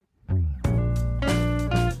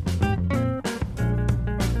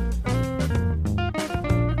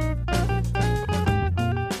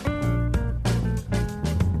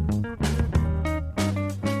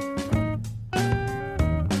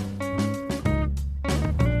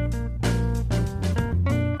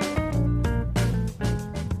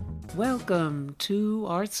Welcome to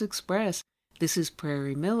Arts Express. This is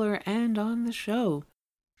Prairie Miller, and on the show,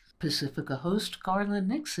 Pacifica host Garland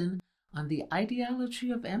Nixon on the ideology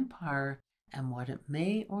of empire and what it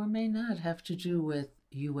may or may not have to do with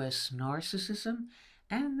U.S. narcissism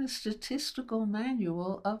and the statistical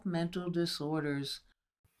manual of mental disorders.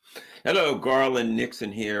 Hello, Garland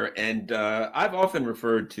Nixon here, and I've often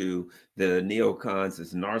referred to the neocons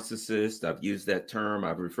as narcissists. I've used that term.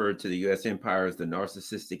 I've referred to the U.S. empire as the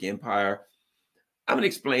narcissistic empire. I'm going to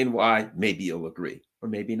explain why. Maybe you'll agree, or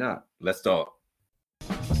maybe not. Let's talk.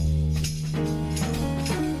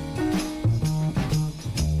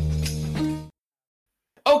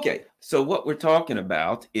 Okay, so what we're talking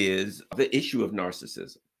about is the issue of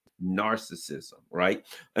narcissism, right?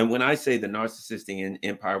 And when I say the narcissistic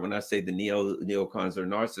empire, when I say the neocons are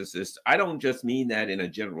narcissists, I don't just mean that in a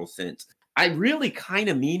general sense. I really kind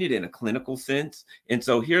of mean it in a clinical sense. And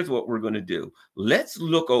so here's what we're going to do. Let's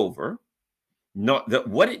look over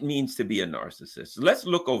what it means to be a narcissist. Let's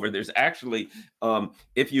look over. There's actually,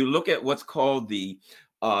 if you look at what's called the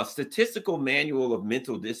Statistical Manual of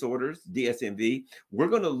Mental Disorders, DSMV, we're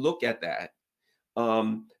going to look at that.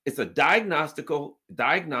 It's a diagnostic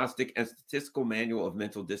and statistical manual of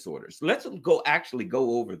mental disorders. Let's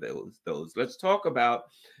go over those. Let's talk about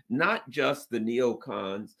not just the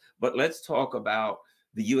neocons, but let's talk about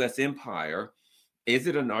the U.S. empire. Is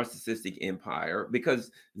it a narcissistic empire?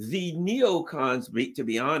 Because the neocons, to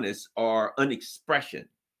be honest, are an expression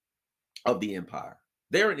of the empire.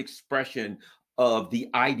 They're an expression of the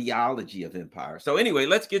ideology of empire. So anyway,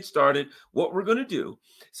 let's get started. What we're going to do.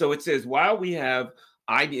 So it says, while we have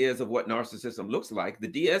ideas of what narcissism looks like, the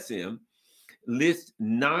DSM lists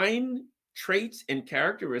 9 traits and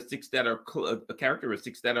characteristics that are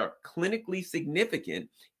clinically significant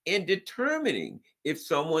in determining if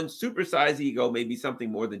someone's supersized ego may be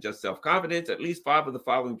something more than just self-confidence. At least 5 of the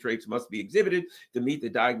following traits must be exhibited to meet the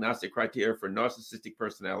diagnostic criteria for narcissistic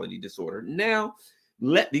personality disorder. Now,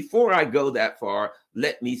 before I go that far,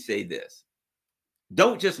 let me say this.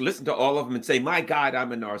 Don't just listen to all of them and say, my God,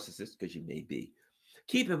 I'm a narcissist, because you may be.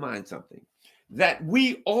 Keep in mind something, that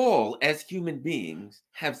we all as human beings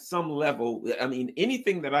have some level,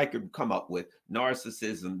 anything that I could come up with,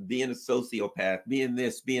 narcissism, being a sociopath, being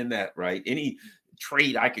this, being that, right? Any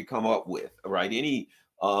trait I could come up with, right? Any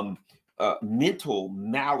mental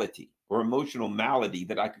malady or emotional malady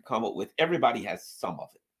that I could come up with, everybody has some of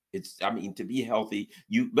it. To be healthy,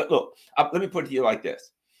 but look, let me put it to you like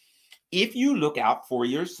this. If you look out for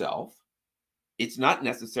yourself, it's not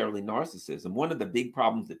necessarily narcissism. One of the big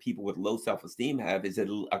problems that people with low self-esteem have is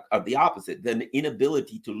the opposite, the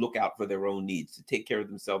inability to look out for their own needs, to take care of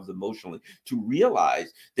themselves emotionally, to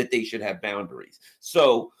realize that they should have boundaries.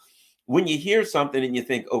 So when you hear something and you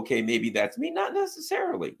think, okay, maybe that's me, not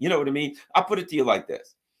necessarily. You know what I mean? I'll put it to you like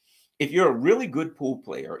this. If you're a really good pool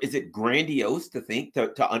player, is it grandiose to think,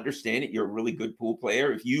 to understand it, you're a really good pool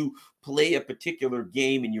player? If you play a particular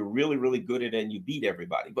game and you're really, really good at it and you beat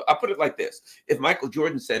everybody. But I'll put it like this. If Michael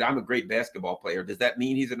Jordan said, I'm a great basketball player, does that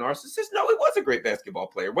mean he's a narcissist? No, he was a great basketball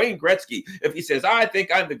player. Wayne Gretzky, if he says, I think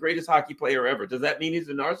I'm the greatest hockey player ever, does that mean he's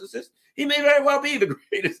a narcissist? He may very well be the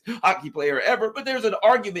greatest hockey player ever, but there's an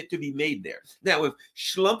argument to be made there. Now, if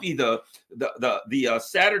Schlumpy, the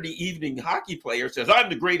Saturday evening hockey player, says, I'm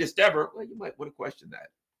the greatest ever, well, you might want to question that.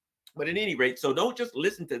 But at any rate, so don't just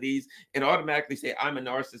listen to these and automatically say, I'm a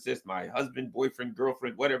narcissist, my husband, boyfriend,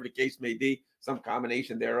 girlfriend, whatever the case may be, some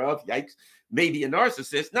combination thereof, yikes, maybe a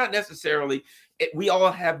narcissist. Not necessarily. We all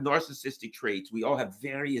have narcissistic traits. We all have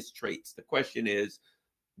various traits. The question is,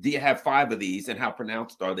 do you have 5 of these, and how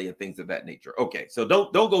pronounced are they, and things of that nature? Okay, so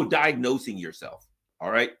don't go diagnosing yourself.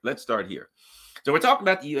 All right, let's start here. So we're talking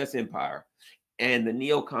about the U.S. empire, and the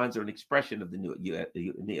neocons are an expression of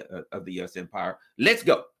the U.S. empire. Let's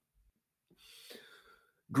go.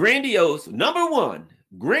 Grandiose, number 1,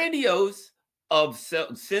 grandiose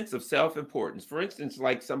sense of self-importance. For instance,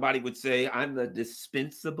 like somebody would say, I'm the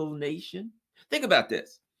dispensable nation. Think about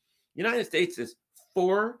this. United States is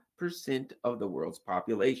 4% of the world's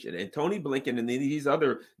population. And Tony Blinken and these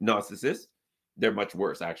other narcissists, they're much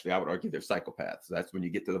worse, actually. I would argue they're psychopaths. That's when you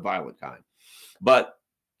get to the violent kind. But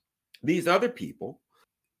these other people,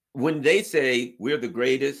 when they say we're the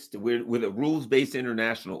greatest, we're a rules-based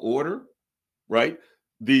international order, right?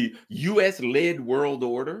 The U.S.-led world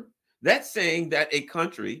order, that's saying that a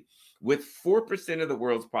country with 4% of the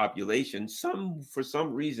world's population, for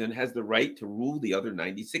some reason, has the right to rule the other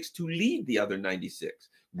 96, to lead the other 96.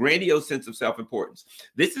 Grandiose sense of self-importance.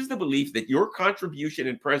 This is the belief that your contribution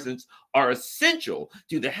and presence are essential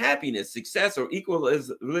to the happiness, success, or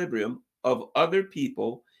equilibrium of other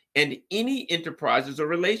people and any enterprises or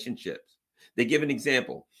relationships. They give an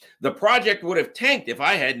example. The project would have tanked if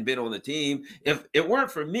I hadn't been on the team. If it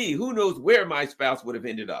weren't for me, who knows where my spouse would have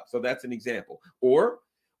ended up. So that's an example. Or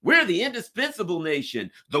we're the indispensable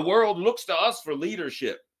nation. The world looks to us for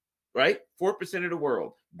leadership, right? 4% of the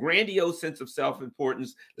world. Grandiose sense of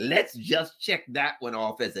self-importance. Let's just check that one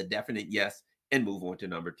off as a definite yes and move on to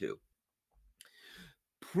number 2.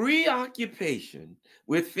 Preoccupation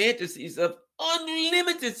with fantasies of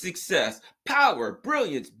unlimited success, power,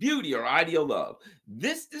 brilliance, beauty, or ideal love.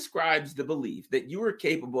 This describes the belief that you are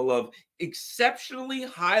capable of exceptionally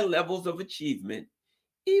high levels of achievement,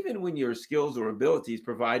 even when your skills or abilities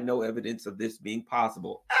provide no evidence of this being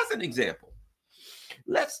possible. As an example,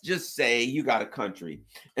 let's just say you got a country,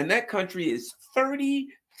 and that country is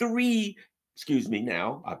 33, excuse me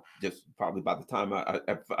now, I just probably by the time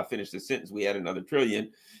I finished the sentence, we had another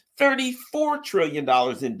trillion, $34 trillion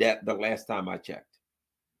in debt the last time I checked.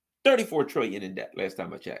 34 trillion in debt last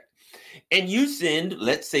time I checked. And you send,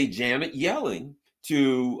 let's say, Janet Yellen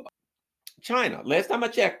to China. Last time I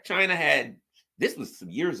checked, China had, this was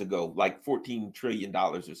some years ago, like $14 trillion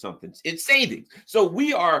or something in savings. So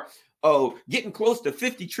we are getting close to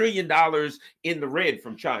 $50 trillion in the red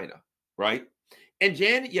from China, right? And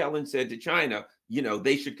Janet Yellen said to China, you know,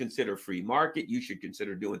 they should consider free market. You should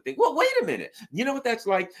consider doing things. Well, wait a minute. You know what that's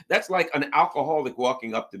like? That's like an alcoholic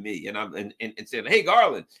walking up to me and saying, hey,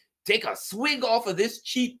 Garland, take a swig off of this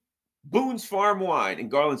cheap Boone's Farm wine.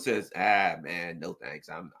 And Garland says, man, no thanks.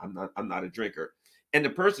 I'm not a drinker. And the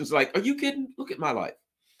person's like, are you kidding? Look at my life.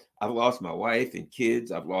 I've lost my wife and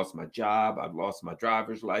kids. I've lost my job. I've lost my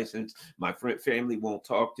driver's license. My family won't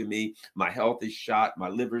talk to me. My health is shot. My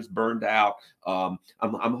liver's burned out. I'm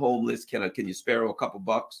homeless. Can you spare a couple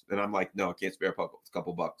bucks? And I'm like, no, I can't spare a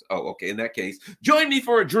couple bucks. Oh, okay. In that case, join me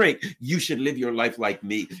for a drink. You should live your life like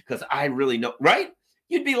me because I really know, right?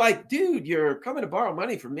 You'd be like, dude, you're coming to borrow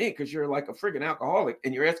money from me because you're like a friggin' alcoholic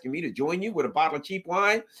and you're asking me to join you with a bottle of cheap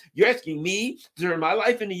wine. You're asking me to turn my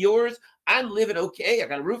life into yours. I'm living okay. I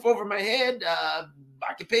got a roof over my head. I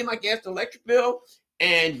can pay my gas and electric bill.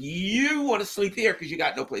 And you want to sleep here because you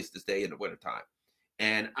got no place to stay in the wintertime.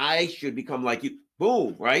 And I should become like you.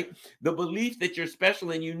 Boom, right? The belief that you're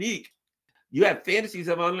special and unique. You have fantasies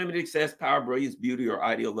of unlimited success, power, brilliance, beauty, or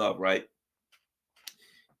ideal love, right?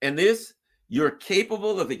 And this, you're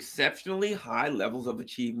capable of exceptionally high levels of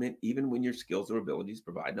achievement, even when your skills or abilities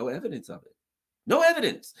provide no evidence of it. No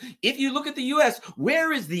evidence. If you look at the U.S.,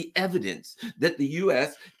 where is the evidence that the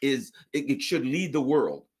U.S. it should lead the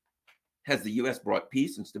world? Has the U.S. brought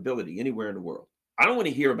peace and stability anywhere in the world? I don't want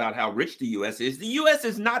to hear about how rich the U.S. is. The U.S.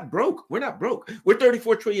 is not broke. We're not broke. We're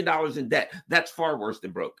 $34 trillion in debt. That's far worse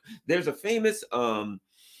than broke. There's a famous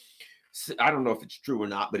I don't know if it's true or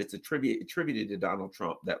not, but it's attributed to Donald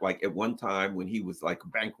Trump that like at one time when he was like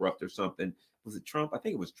bankrupt or something, was it Trump? I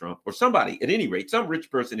think it was Trump or somebody. At any rate, some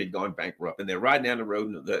rich person had gone bankrupt and they're riding down the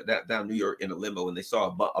road down New York in a limo and they saw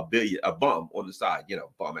a bum on the side, you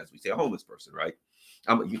know, bum as we say, a homeless person, right?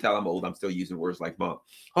 You tell I'm old, I'm still using words like bum.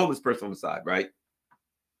 Homeless person on the side, right?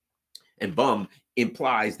 And bum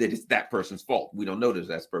implies that it's that person's fault. We don't know that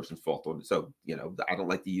that person's fault on it. So, you know, I don't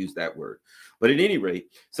like to use that word. But at any rate,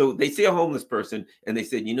 so they see a homeless person and they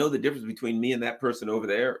said, you know, the difference between me and that person over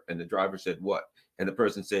there? And the driver said, what? And the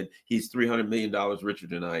person said, he's $300 million richer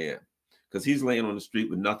than I am because he's laying on the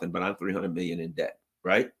street with nothing, but I'm $300 million in debt,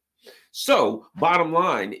 right? So bottom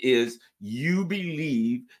line is you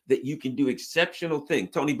believe that you can do exceptional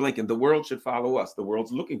things. Tony Blinken, the world should follow us. The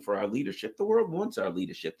world's looking for our leadership. The world wants our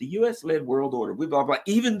leadership. The U.S.-led world order, we blah, blah.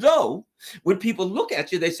 Even though when people look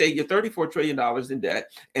at you, they say you're $34 trillion in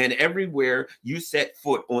debt and everywhere you set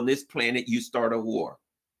foot on this planet, you start a war.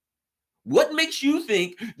 What makes you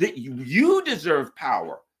think that you deserve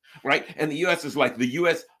power? Right. And the U.S. is like the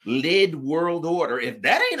U.S.-led world order. If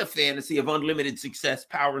that ain't a fantasy of unlimited success,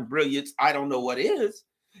 power, and brilliance, I don't know what is.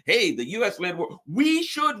 Hey, the U.S.-led world, we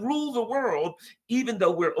should rule the world, even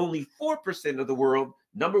though we're only 4% of the world,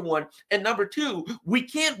 number one. And number two, we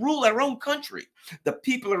can't rule our own country. The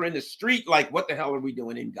people are in the street like, what the hell are we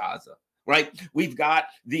doing in Gaza? Right. We've got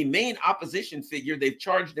the main opposition figure. They've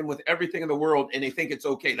charged him with everything in the world and they think it's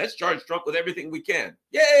OK. Let's charge Trump with everything we can.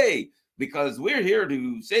 Yay. Because we're here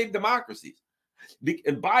to save democracies.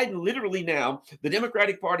 And Biden literally now, the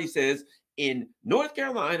Democratic Party says in North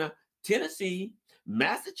Carolina, Tennessee,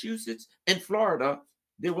 Massachusetts, and Florida,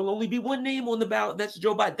 there will only be one name on the ballot. That's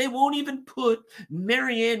Joe Biden. They won't even put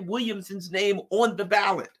Marianne Williamson's name on the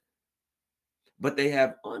ballot. But they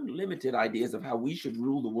have unlimited ideas of how we should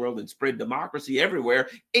rule the world and spread democracy everywhere,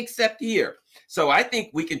 except here. So I think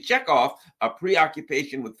we can check off a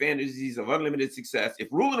preoccupation with fantasies of unlimited success. If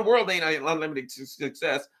ruling the world ain't unlimited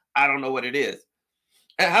success, I don't know what it is.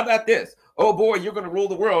 How about this? Oh boy, you're going to rule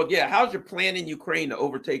the world. Yeah. How's your plan in Ukraine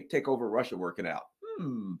to take over Russia working out?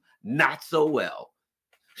 Not so well.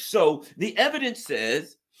 So the evidence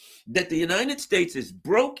says that the United States is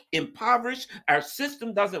broke, impoverished, our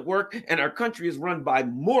system doesn't work, and our country is run by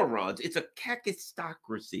morons. It's a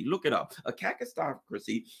kakistocracy. Look it up. A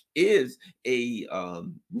kakistocracy is a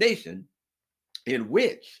nation in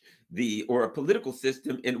which or a political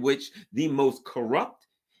system in which the most corrupt,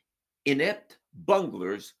 inept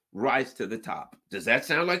bunglers rise to the top. Does that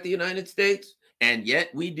sound like the United States? And yet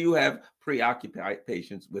we do have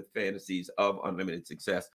preoccupations with fantasies of unlimited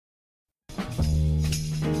success.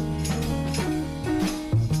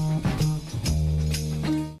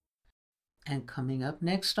 And coming up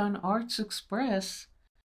next on Arts Express,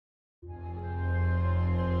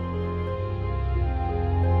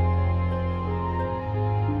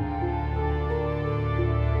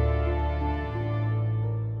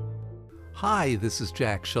 Hi, this is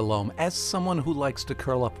Jack Shalom. As someone who likes to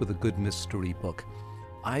curl up with a good mystery book,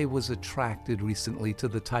 I was attracted recently to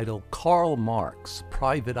the title Karl Marx,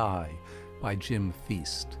 Private Eye by Jim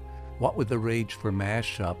Feast. What with the rage for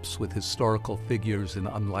mashups with historical figures in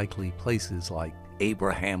unlikely places like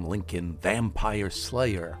Abraham Lincoln, Vampire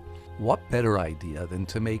Slayer, what better idea than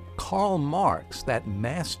to make Karl Marx, that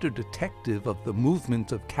master detective of the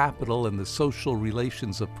movement of capital and the social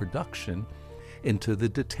relations of production, into the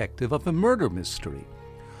detective of a murder mystery.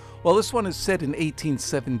 Well, this one is set in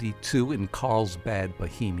 1872 in Carlsbad,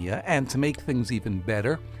 Bohemia, and to make things even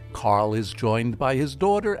better, Karl is joined by his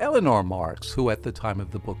daughter Eleanor Marx, who at the time of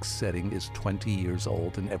the book's setting is 20 years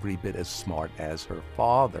old and every bit as smart as her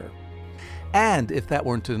father. And if that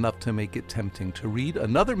weren't enough to make it tempting to read,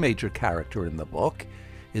 another major character in the book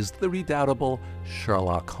is the redoubtable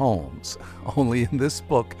Sherlock Holmes. Only in this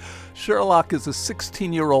book, Sherlock is a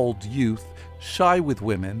 16-year-old youth, shy with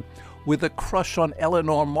women, with a crush on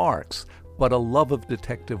Eleanor Marx, but a love of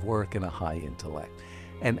detective work and a high intellect.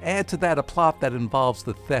 And add to that a plot that involves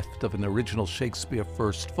the theft of an original Shakespeare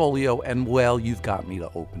First Folio, and well, you've got me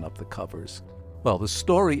to open up the covers. Well, the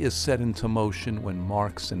story is set into motion when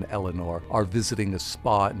Marx and Eleanor are visiting a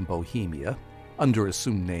spa in Bohemia, under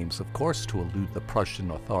assumed names, of course, to elude the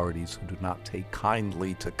Prussian authorities who do not take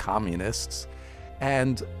kindly to communists.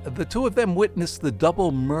 And the two of them witness the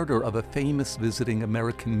double murder of a famous visiting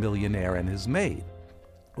American millionaire and his maid.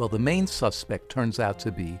 Well, the main suspect turns out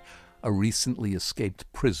to be a recently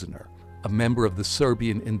escaped prisoner, a member of the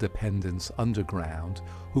Serbian independence underground,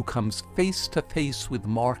 who comes face to face with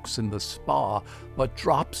Marx in the spa, but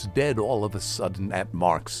drops dead all of a sudden at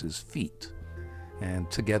Marx's feet. And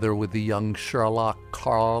together with the young Sherlock,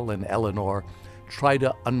 Karl and Eleanor try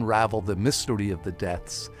to unravel the mystery of the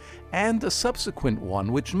deaths, and a subsequent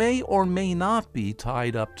one which may or may not be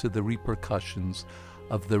tied up to the repercussions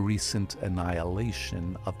of the recent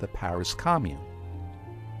annihilation of the Paris Commune.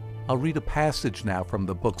 I'll read a passage now from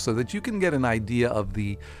the book so that you can get an idea of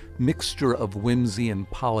the mixture of whimsy and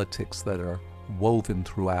politics that are woven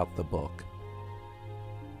throughout the book.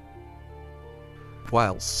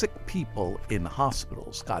 While sick people in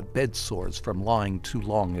hospitals got bed sores from lying too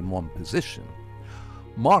long in one position,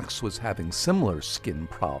 Marx was having similar skin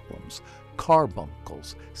problems,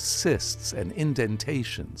 carbuncles, cysts, and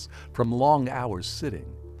indentations from long hours sitting.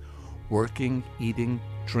 Working, eating,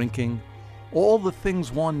 drinking, all the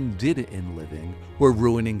things one did in living were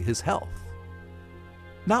ruining his health.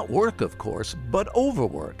 Not work, of course, but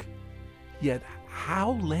overwork. Yet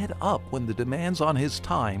how let up when the demands on his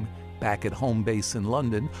time, back at home base in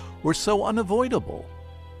London, were so unavoidable?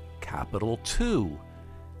 Capital 2.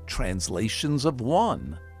 Translations of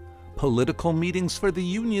 1, political meetings for the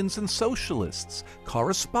unions and socialists,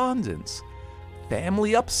 correspondence,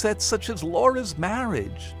 family upsets such as Laura's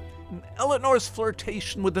marriage, and Eleanor's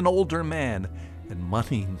flirtation with an older man, and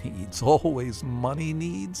money needs, always money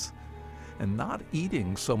needs, and not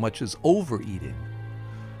eating so much as overeating.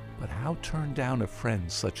 But how turn down a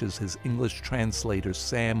friend such as his English translator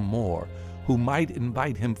Sam Moore, who might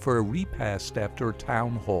invite him for a repast after a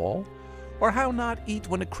town hall? Or how not eat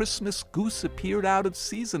when a Christmas goose appeared out of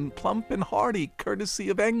season, plump and hearty, courtesy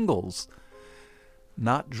of Engels?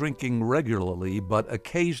 Not drinking regularly, but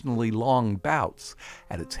occasionally long bouts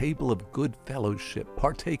at a table of good fellowship,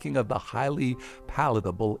 partaking of the highly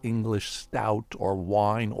palatable English stout or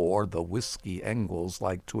wine or the whiskey Engels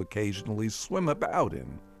like to occasionally swim about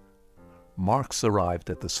in. Marx arrived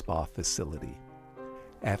at the spa facility.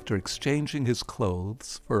 After exchanging his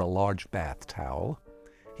clothes for a large bath towel,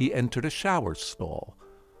 he entered a shower stall.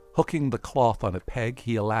 Hooking the cloth on a peg,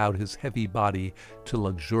 he allowed his heavy body to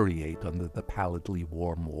luxuriate under the pallidly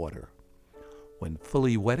warm water. When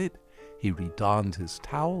fully wetted, he redonned his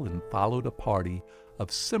towel and followed a party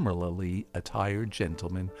of similarly attired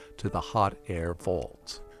gentlemen to the hot air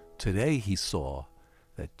vault. Today he saw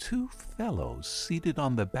that two fellows seated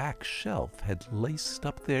on the back shelf had laced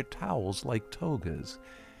up their towels like togas.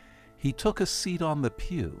 He took a seat on the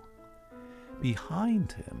pew.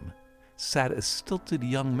 Behind him sat a stilted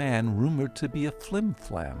young man rumored to be a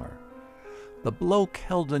flim-flammer. The bloke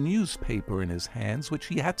held a newspaper in his hands, which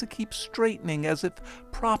he had to keep straightening as if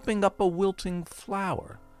propping up a wilting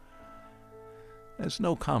flower. As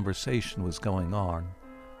no conversation was going on,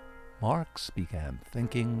 Marx began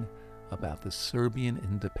thinking about the Serbian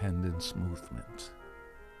independence movement.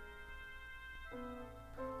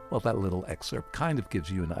 Well, that little excerpt kind of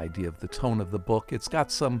gives you an idea of the tone of the book. It's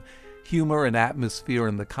got some humor and atmosphere,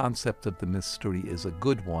 and the concept of the mystery is a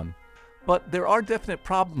good one. But there are definite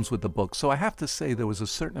problems with the book, so I have to say there was a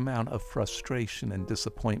certain amount of frustration and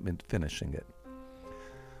disappointment finishing it.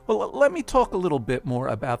 Well, let me talk a little bit more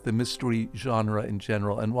about the mystery genre in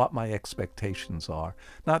general and what my expectations are.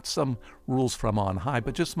 Not some rules from on high,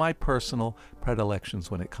 but just my personal predilections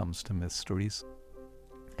when it comes to mysteries.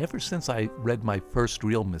 Ever since I read my first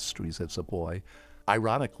real mysteries as a boy,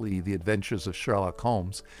 ironically, The Adventures of Sherlock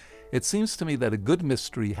Holmes, it seems to me that a good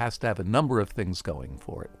mystery has to have a number of things going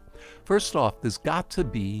for it. First off, there's got to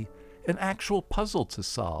be an actual puzzle to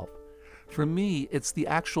solve. For me, it's the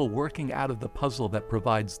actual working out of the puzzle that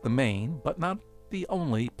provides the main, but not the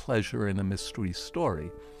only, pleasure in a mystery story.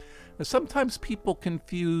 Now, sometimes people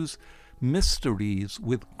confuse mysteries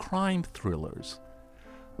with crime thrillers.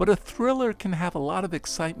 But a thriller can have a lot of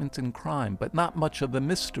excitement and crime, but not much of a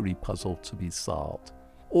mystery puzzle to be solved.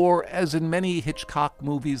 Or, as in many Hitchcock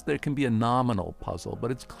movies, there can be a nominal puzzle,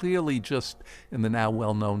 but it's clearly just, in the now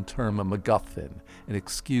well-known term, a MacGuffin, an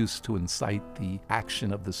excuse to incite the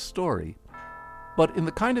action of the story. But in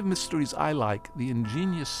the kind of mysteries I like, the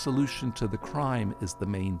ingenious solution to the crime is the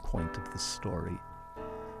main point of the story.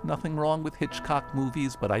 Nothing wrong with Hitchcock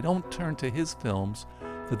movies, but I don't turn to his films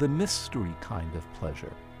for the mystery kind of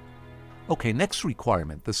pleasure. Okay, next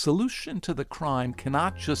requirement. The solution to the crime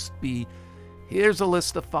cannot just be, here's a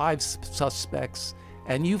list of 5 suspects,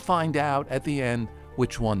 and you find out at the end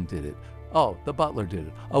which one did it. Oh, the butler did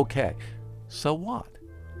it. Okay, so what?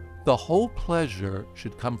 The whole pleasure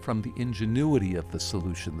should come from the ingenuity of the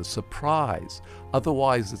solution, the surprise.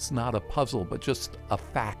 Otherwise, it's not a puzzle, but just a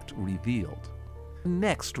fact revealed.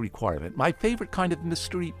 Next requirement. My favorite kind of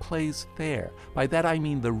mystery plays fair. By that I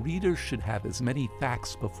mean the reader should have as many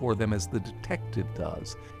facts before them as the detective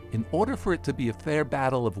does. In order for it to be a fair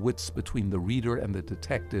battle of wits between the reader and the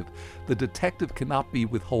detective cannot be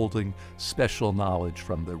withholding special knowledge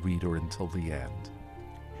from the reader until the end.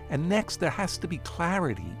 And next, there has to be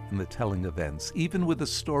clarity in the telling events, even with a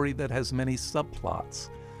story that has many subplots.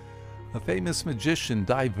 A famous magician,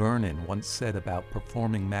 Di Vernon, once said about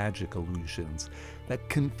performing magic illusions that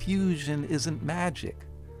confusion isn't magic.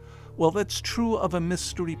 Well, that's true of a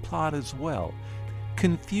mystery plot as well.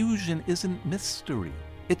 Confusion isn't mystery.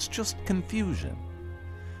 It's just confusion.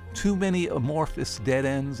 Too many amorphous dead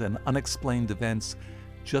ends and unexplained events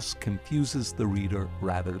just confuses the reader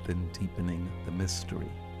rather than deepening the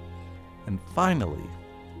mystery. And finally,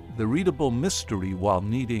 the readable mystery, while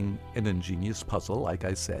needing an ingenious puzzle, like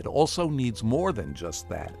I said, also needs more than just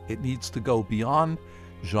that. It needs to go beyond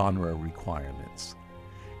genre requirements.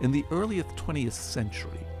 In the early 20th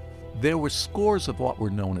century, there were scores of what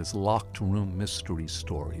were known as locked room mystery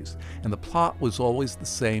stories, and the plot was always the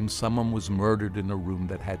same. Someone was murdered in a room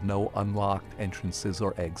that had no unlocked entrances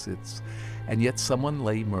or exits, and yet someone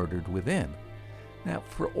lay murdered within. Now,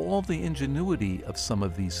 for all the ingenuity of some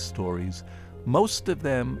of these stories, most of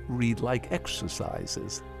them read like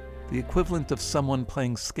exercises, the equivalent of someone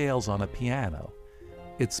playing scales on a piano.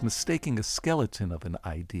 It's mistaking a skeleton of an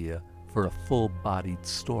idea for a full-bodied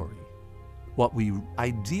story. What we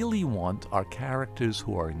ideally want are characters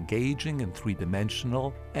who are engaging and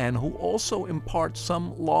three-dimensional and who also impart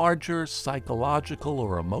some larger psychological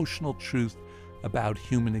or emotional truth about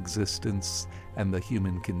human existence and the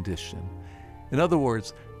human condition. In other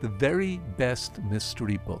words, the very best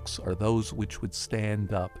mystery books are those which would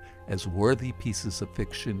stand up as worthy pieces of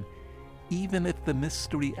fiction, even if the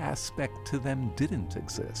mystery aspect to them didn't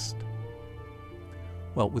exist.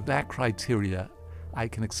 Well, with that criteria, I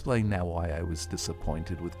can explain now why I was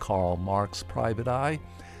disappointed with Karl Marx's Private Eye,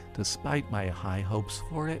 despite my high hopes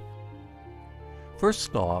for it.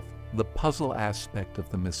 First off, the puzzle aspect of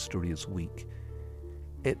the mystery is weak.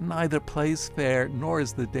 It neither plays fair nor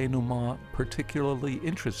is the denouement particularly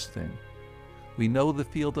interesting. We know the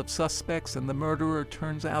field of suspects and the murderer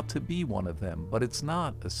turns out to be one of them, but it's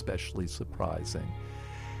not especially surprising.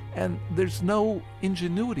 And there's no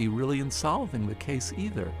ingenuity really in solving the case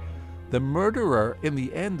either. The murderer, in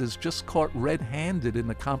the end, is just caught red-handed in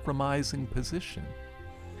a compromising position.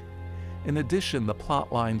 In addition, the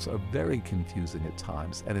plot lines are very confusing at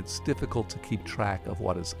times, and it's difficult to keep track of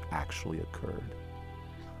what has actually occurred.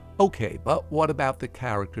 Okay, but what about the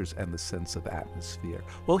characters and the sense of atmosphere?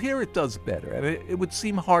 Well, here it does better, and it would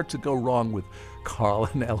seem hard to go wrong with Carl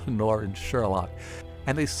and Eleanor and Sherlock,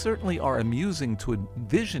 and they certainly are amusing to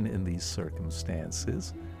envision in these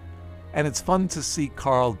circumstances. And it's fun to see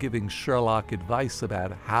Carl giving Sherlock advice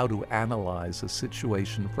about how to analyze a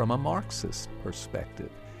situation from a Marxist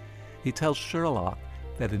perspective. He tells Sherlock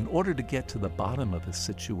that in order to get to the bottom of a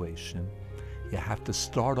situation, you have to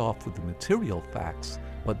start off with the material facts,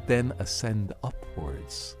 but then ascend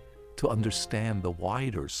upwards to understand the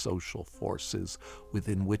wider social forces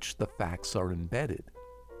within which the facts are embedded.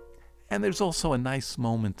 And there's also a nice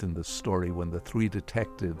moment in the story when the three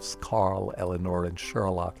detectives, Carl, Eleanor, and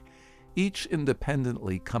Sherlock, each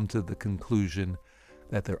independently come to the conclusion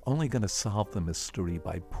that they're only going to solve the mystery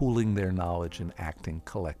by pooling their knowledge and acting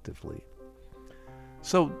collectively.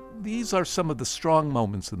 So these are some of the strong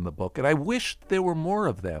moments in the book, and I wished there were more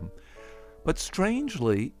of them. But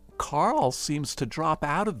strangely, Carl seems to drop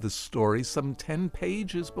out of the story some 10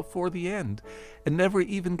 pages before the end and never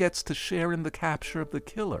even gets to share in the capture of the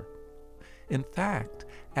killer. In fact,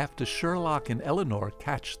 after Sherlock and Eleanor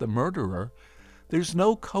catch the murderer, there's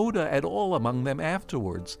no coda at all among them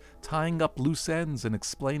afterwards, tying up loose ends and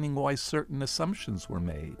explaining why certain assumptions were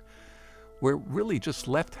made. We're really just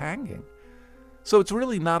left hanging. So it's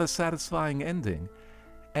really not a satisfying ending.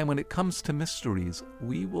 And when it comes to mysteries,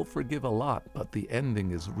 we will forgive a lot, but the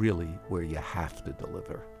ending is really where you have to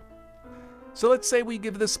deliver. So let's say we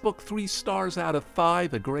give this book 3 stars out of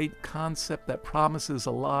 5, a great concept that promises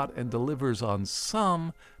a lot and delivers on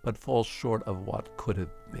some, but falls short of what could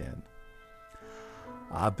have been.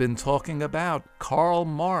 I've been talking about Karl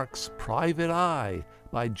Marx' Private Eye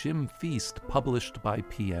by Jim Feast, published by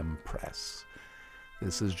PM Press.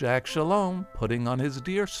 This is Jack Shalom putting on his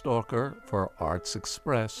deerstalker for Arts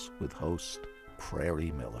Express with host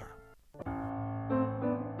Prairie Miller.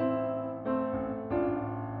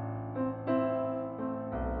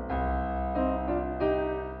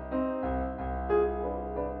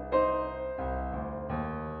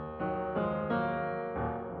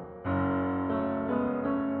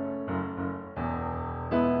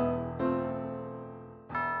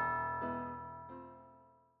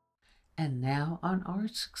 And now on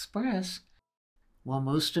Arts Express, while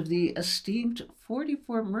most of the esteemed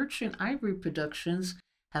 44 Merchant Ivory productions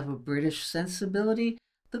have a British sensibility,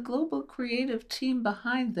 the global creative team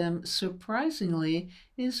behind them, surprisingly,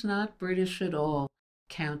 is not British at all,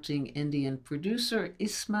 counting Indian producer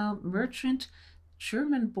Ismail Merchant,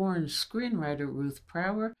 German-born screenwriter Ruth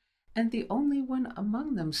Prower, and the only one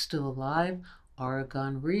among them still alive,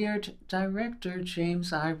 Oregon-reared director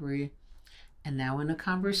James Ivory. And now in a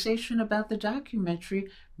conversation about the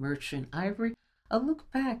documentary Merchant Ivory, a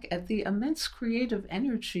look back at the immense creative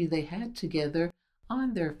energy they had together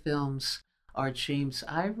on their films are James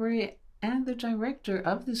Ivory and the director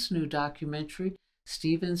of this new documentary,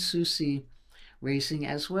 Stephen Soucy, raising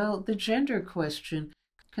as well the gender question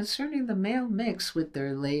concerning the male mix with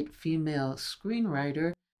their late female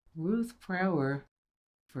screenwriter, Ruth Prower.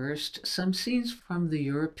 First, some scenes from The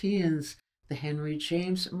Europeans, the Henry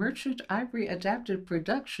James Merchant Ivory adapted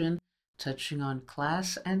production, touching on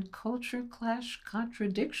class and culture clash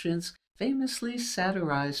contradictions famously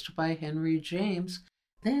satirized by Henry James,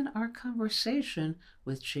 then our conversation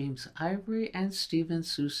with James Ivory and Stephen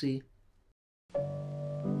Soucy.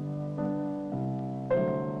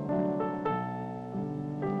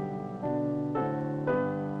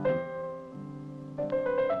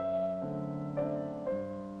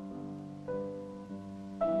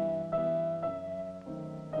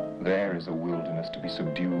 There is a wilderness to be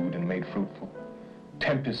subdued and made fruitful,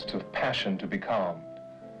 tempests of passion to be calmed,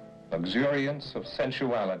 luxuriance of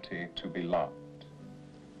sensuality to be loved.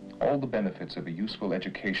 All the benefits of a useful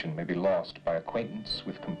education may be lost by acquaintance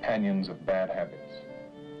with companions of bad habits.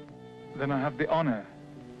 Then I have the honor,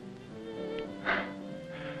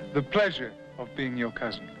 the pleasure of being your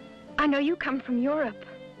cousin. I know you come from Europe.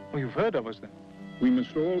 Oh, you've heard of us then? We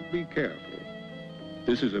must all be careful.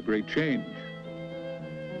 This is a great change.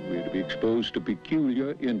 We're to be exposed to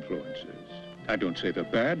peculiar influences. I don't say they're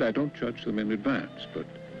bad, I don't judge them in advance, but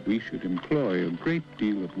we should employ a great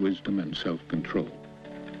deal of wisdom and self-control.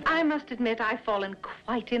 I must admit I've fallen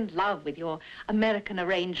quite in love with your American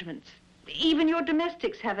arrangements. Even your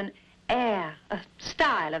domestics have an air, a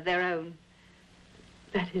style of their own.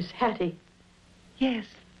 That is Hattie. Yes,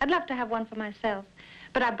 I'd love to have one for myself.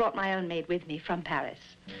 But I brought my own maid with me from Paris.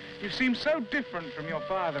 You seem so different from your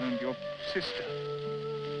father and your sister,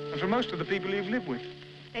 and from most of the people you've lived with.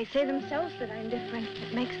 They say themselves that I'm different.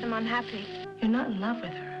 It makes them unhappy. You're not in love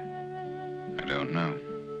with her. I don't know.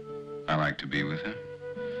 I like to be with her.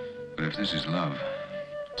 But if this is love,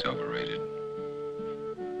 it's overrated.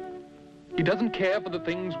 He doesn't care for the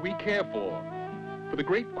things we care for the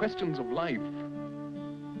great questions of life.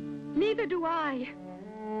 Neither do I.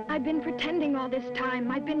 I've been pretending all this time.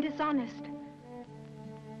 I've been dishonest.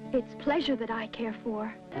 It's pleasure that I care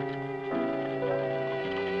for.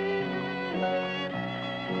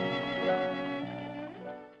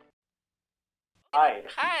 Hi.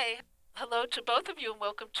 Hi. Hello to both of you and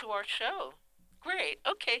welcome to our show. Great.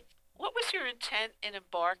 Okay. What was your intent in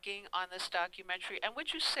embarking on this documentary, and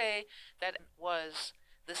would you say that it was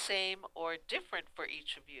the same or different for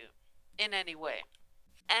each of you in any way?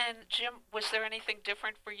 And Jim, was there anything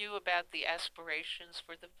different for you about the aspirations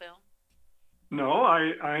for the film? No,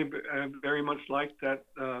 I very much liked that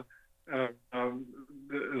the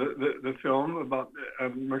film about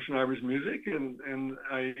Merchant Ivory's music, and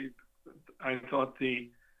I thought the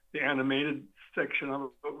animated section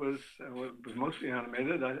of it was mostly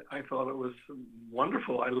animated. I thought it was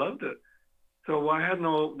wonderful. I loved it. So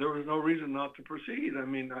there was no reason not to proceed. I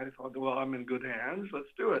mean, I thought, well, I'm in good hands.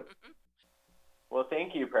 Let's do it. Well,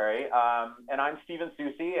 thank you, Perry. And I'm Stephen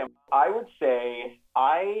Soucy, and I would say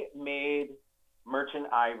I made Merchant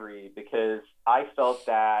Ivory because I felt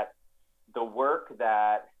that the work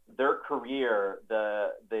that their career,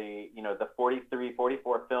 the 43,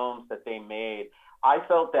 44 films that they made, I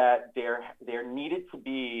felt that there needed to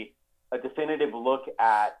be a definitive look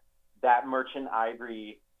at that Merchant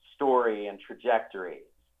Ivory story and trajectory.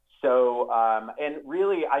 So, and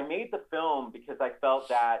really, I made the film because I felt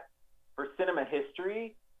that for cinema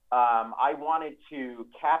history, I wanted to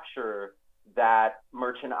capture that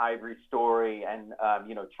Merchant Ivory story and,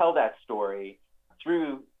 tell that story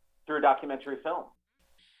through a documentary film.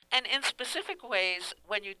 And in specific ways,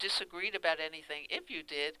 when you disagreed about anything, if you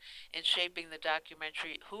did, in shaping the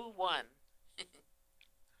documentary, who won?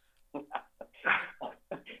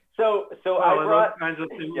 So well, I brought those kinds of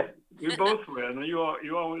things. Yeah. We both win. You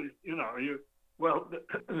always,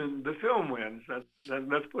 the film wins.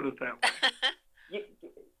 Let's put it that way.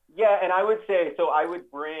 Yeah, and I would say, so I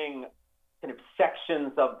would bring kind of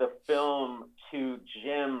sections of the film to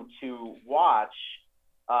Jim to watch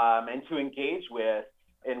and to engage with,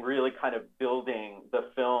 and really kind of building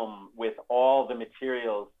the film with all the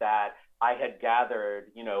materials that I had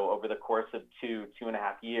gathered, over the course of two and a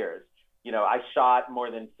half years. I shot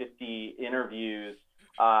more than 50 interviews.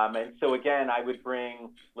 And so again,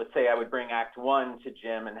 let's say I would bring Act 1 to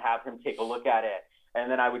Jim and have him take a look at it.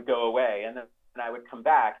 And then I would go away, and then I would come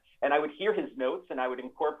back and I would hear his notes and I would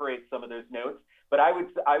incorporate some of those notes. But I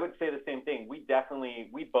would say the same thing. We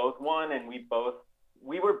both won, and we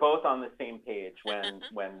were both on the same page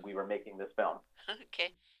when we were making this film.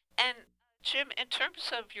 Okay. And Jim, in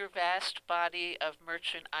terms of your vast body of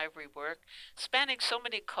Merchant Ivory work, spanning so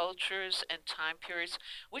many cultures and time periods,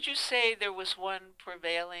 would you say there was one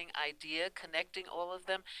prevailing idea connecting all of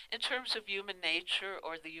them in terms of human nature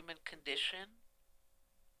or the human condition?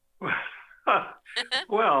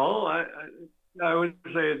 Well, I would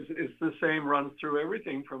say it's the same run through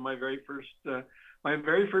everything from my very first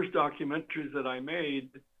documentaries that I made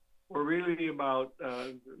were really about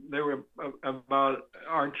about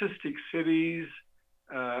artistic cities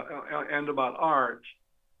and about art,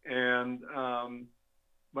 and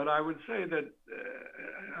but I would say that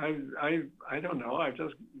I don't know, I've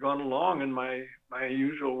just gone along in my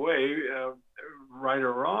usual way, right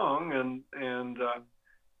or wrong, and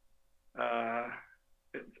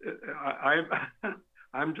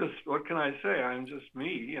I'm just, what can I say? I'm just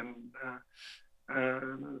me, and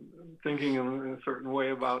thinking in a certain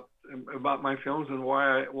way about my films and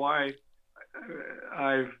why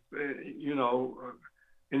I've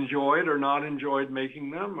enjoyed or not enjoyed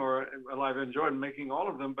making them, or well, I've enjoyed making all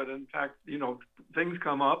of them, but in fact, things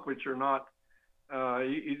come up which are not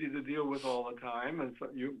easy to deal with all the time, and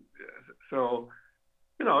so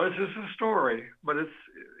it's just a story, but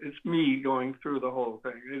it's me going through the whole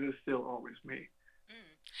thing. It is still always me.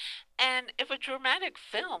 And if a dramatic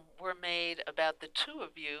film were made about the two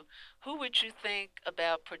of you, who would you think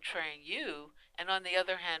about portraying you, and on the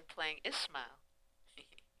other hand, playing Ismail?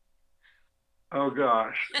 Oh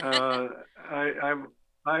gosh,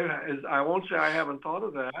 I won't say I haven't thought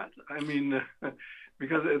of that. I mean,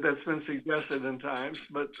 because that's been suggested in times,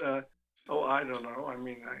 but I don't know. I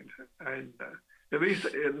mean, I at least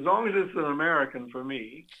as long as it's an American for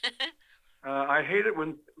me. I hate it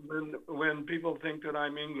when people think that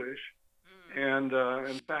I'm English, And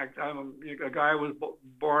in fact, I'm a guy who was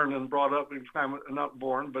born and brought up in Klamath, not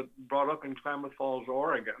born, but brought up in Klamath Falls,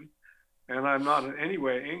 Oregon, and I'm not in any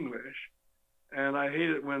way English. And I hate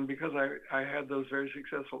it when, because I had those very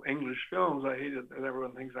successful English films, I hate it that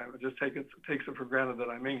everyone thinks takes it for granted that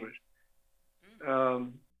I'm English.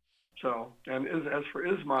 So, and as for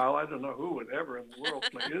Ismail, I don't know who would ever in the world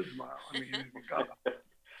play Ismail. I mean, God,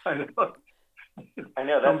 I know. I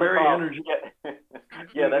know, that's some very energetic,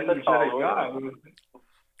 yeah, that's a tall guy.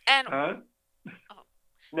 And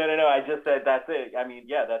No, I just said that's it. I mean,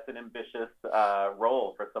 yeah, that's an ambitious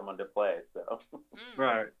role for someone to play. So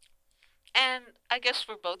right. And I guess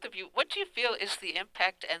for both of you, what do you feel is the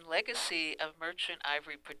impact and legacy of Merchant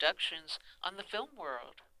Ivory Productions on the film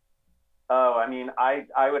world? Oh, I mean,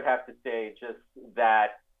 I would have to say just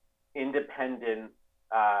that independent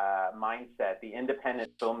mindset, the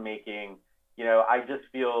independent filmmaking. You know, I just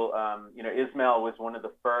feel, Ismail was one of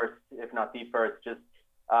the first, if not the first, just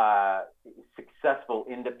successful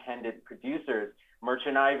independent producers.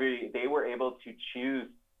 Merchant Ivory, they were able to choose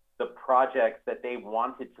the projects that they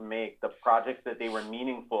wanted to make, the projects that they were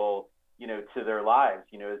meaningful, to their lives,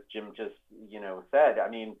 as Jim just, said. I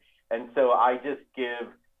mean, and so I just give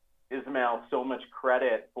Ismail so much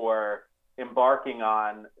credit for embarking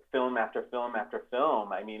on film after film after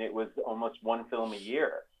film. I mean, it was almost one film a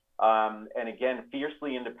year. And again,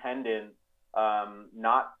 fiercely independent,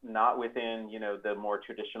 not within, the more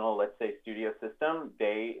traditional, let's say, studio system.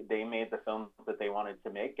 They made the films that they wanted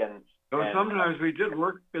to make. And sometimes we did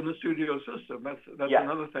work in the studio system. That's yes.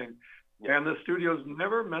 another thing. Yes. And the studios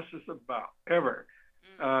never mess us about, ever.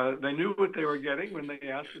 They knew what they were getting when they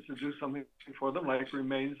asked us to do something for them, like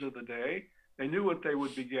Remains of the Day. They knew what they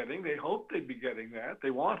would be getting. They hoped they'd be getting that.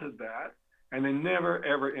 They wanted that. And they never,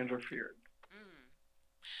 ever interfered.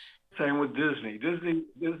 Same with Disney.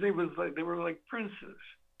 Disney was like, they were like princes.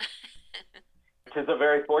 Which is a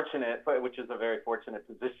very fortunate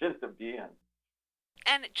position to be in.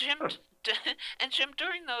 And Jim,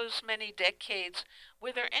 during those many decades,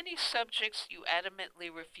 were there any subjects you adamantly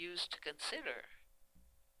refused to consider?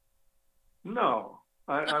 No,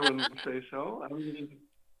 I wouldn't say so. I mean,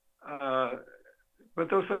 but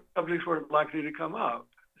those subjects weren't likely to come up.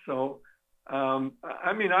 So,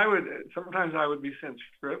 I mean, sometimes I would be sent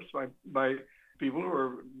scripts by people who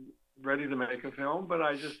were ready to make a film, but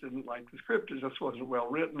I just didn't like the script. It just wasn't well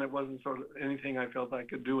written. It wasn't sort of anything I felt I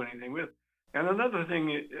could do anything with. And another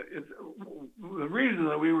thing, the reason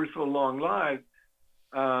that we were so long-lived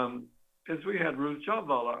is we had Ruth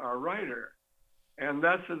Jabvala, our writer. And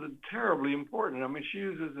that's terribly important. I mean, she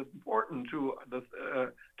is as important to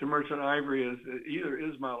Merchant Ivory as either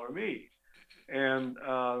Ismail or me. And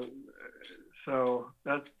so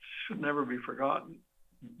that should never be forgotten.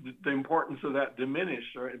 The importance of that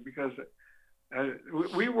diminished, right? Because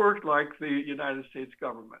we worked like the United States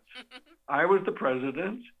government. I was the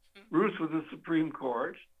president, Ruth was the Supreme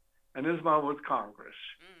Court, and Ismail was Congress.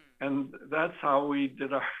 And that's how we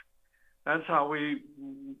did that's how we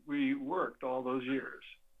worked all those years.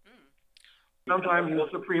 Sometimes the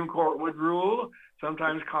Supreme Court would rule,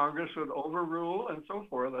 sometimes Congress would overrule, and so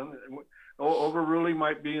forth. And overruling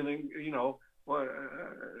might be,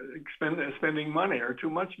 spending money or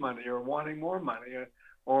too much money or wanting more money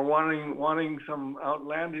or wanting some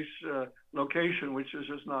outlandish location which is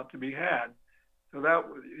just not to be had. So that,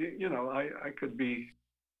 I could be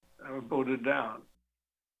voted down.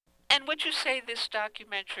 And would you say this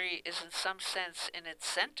documentary is in some sense, in its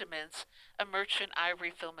sentiments, a Merchant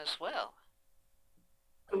Ivory film as well?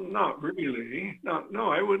 Not really.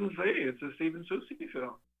 No, I wouldn't say it's a Stephen Soucy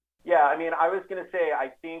film. Yeah, I mean, I was going to say,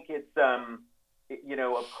 I think it's,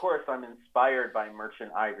 of course, I'm inspired by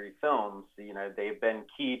Merchant Ivory films. They've been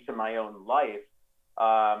key to my own life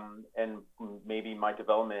and maybe my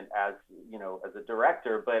development as a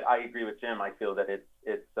director. But I agree with Jim. I feel that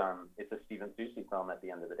it's a Stephen Soucy film at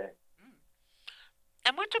the end of the day.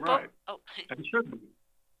 And what do right. It should be.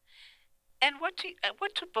 And what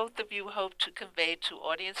do both of you hope to convey to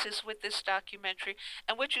audiences with this documentary?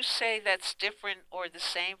 And would you say that's different or the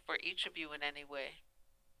same for each of you in any way?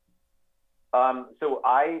 So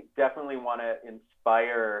I definitely want to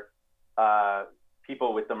inspire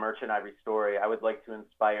people with the Merchant Ivory story. I would like to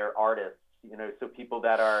inspire artists, so people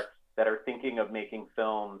that are thinking of making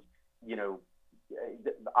films.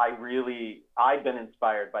 I've been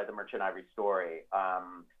inspired by the Merchant Ivory story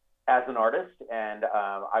as an artist, and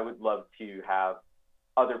I would love to have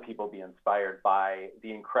other people be inspired by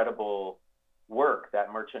the incredible work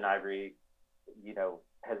that Merchant Ivory,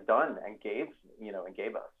 has done and gave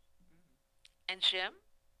us. And Jim?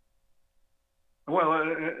 Well,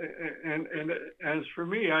 and as for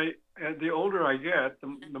me, the older I get,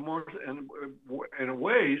 the more, and in a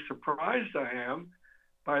way, surprised I am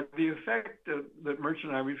by the effect that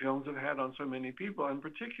Merchant Ivory films have had on so many people. And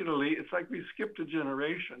particularly, it's like we skipped a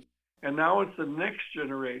generation, and now it's the next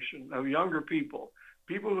generation of younger people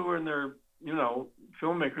who are in their,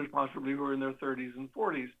 filmmakers possibly who are in their 30s and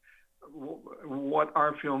 40s, what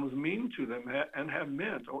our films mean to them and have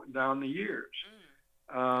meant down the years.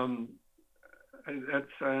 I'm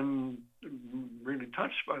really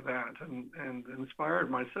touched by that and inspired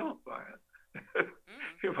myself by it.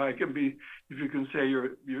 If you can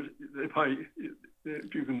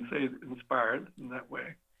say inspired in that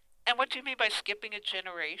way. And what do you mean by skipping a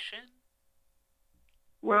generation?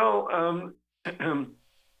 Well,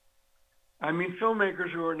 I mean,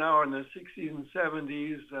 filmmakers who are now in their 60s and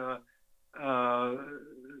 70s,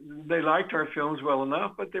 they liked our films well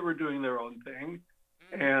enough, but they were doing their own thing.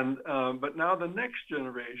 And but now the next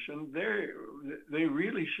generation, they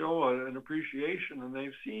really show an appreciation, and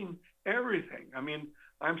they've seen everything. I mean,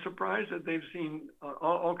 I'm surprised that they've seen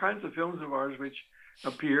all kinds of films of ours which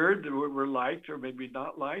appeared, were liked or maybe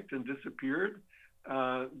not liked, and disappeared.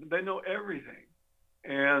 They know everything,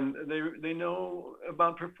 and they know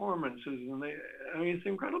about performances, and it's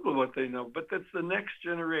incredible what they know. But that's the next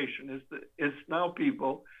generation. It's now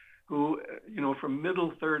people who, from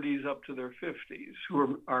middle 30s up to their 50s,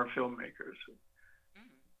 who are filmmakers.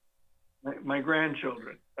 My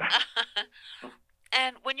grandchildren.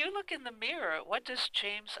 And when you look in the mirror, what does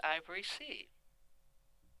James Ivory see?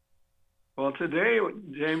 Well, today,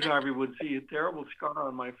 James Ivory would see a terrible scar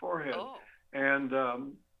on my forehead. Oh. And,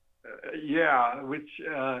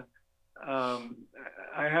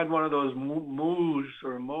 I had one of those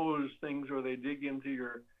Mohs things where they dig into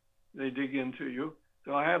you.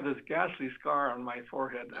 So I have this ghastly scar on my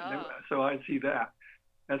forehead. Oh. So I'd see that.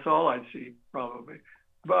 That's all I'd see, probably.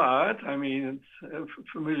 But, it's a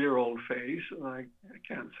familiar old face, and I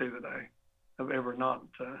can't say that I have ever not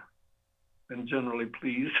been generally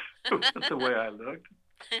pleased with the way I looked.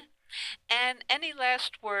 And any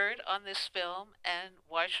last word on this film, and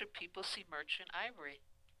why should people see Merchant Ivory?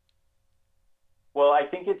 Well, I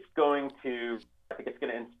think it's going to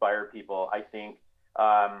inspire people. I think,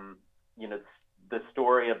 the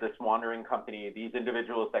story of this wandering company, these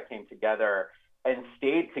individuals that came together and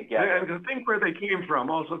stayed together. And to think where they came from.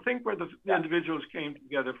 Also, think where the individuals came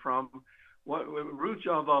together from. Ruth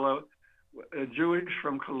Jalvala, a Jewish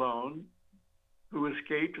from Cologne, who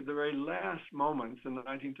escaped at the very last moments in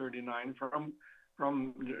 1939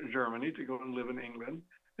 from Germany to go and live in England.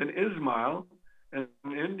 And Ismail, an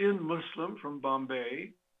Indian Muslim from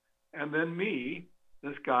Bombay, and then me,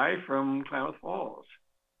 this guy from Klamath Falls.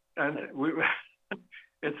 And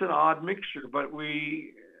it's an odd mixture, but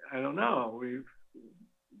I don't know,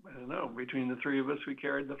 between the three of us, we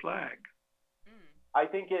carried the flag.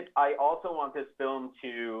 I also want this film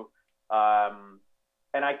to,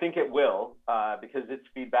 and I think it will, because it's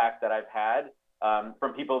feedback that I've had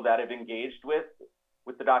from people that have engaged with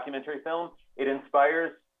the documentary film. It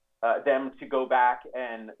inspires them to go back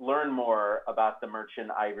and learn more about the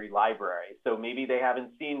Merchant Ivory Library. So maybe they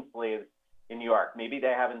haven't seen Slaves in New York. Maybe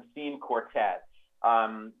they haven't seen Quartet.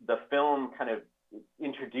 The film kind of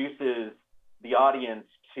introduces the audience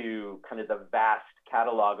to kind of the vast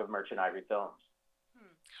catalog of Merchant Ivory films.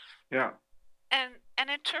 Yeah. And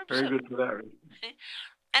in terms very of good for that.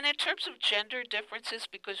 And in terms of gender differences,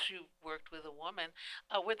 because you worked with a woman,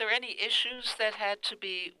 were there any issues that had to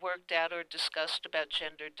be worked out or discussed about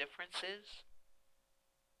gender differences?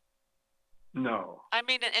 No. I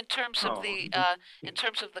mean, in terms of the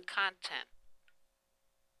content.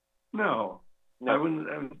 No. I wouldn't.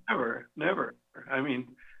 Never. I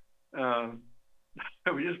mean,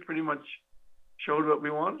 we just pretty much showed what we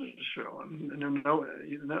wanted to show, and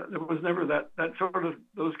there was never that sort of,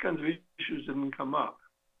 those kinds of issues didn't come up.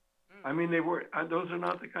 I mean, those are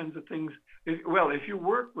not the kinds of things. If you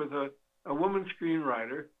work with a woman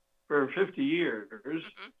screenwriter for 50 years,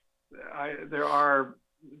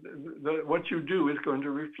 what you do is going to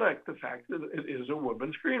reflect the fact that it is a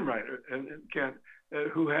woman screenwriter, and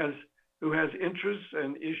who has interests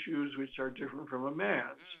and issues which are different from a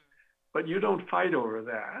man's. But you don't fight over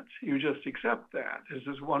that. You just accept that. It's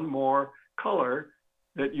just one more color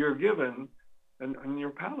that you're given in your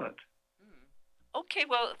palette. Okay,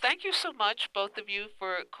 well, thank you so much, both of you,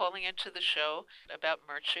 for calling into the show about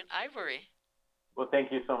Merchant Ivory. Well,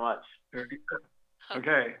 thank you so much. Very good.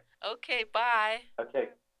 Okay. Okay, bye. Okay,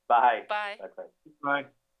 bye. Bye. Bye.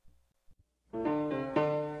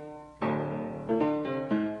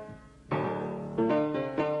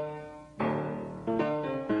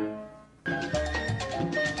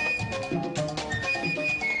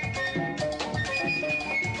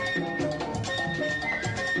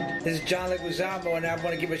 This is John Leguizamo, and I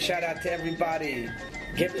want to give a shout out to everybody.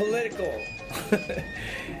 Get political.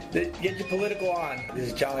 Get your political on. This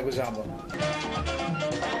is John Leguizamo.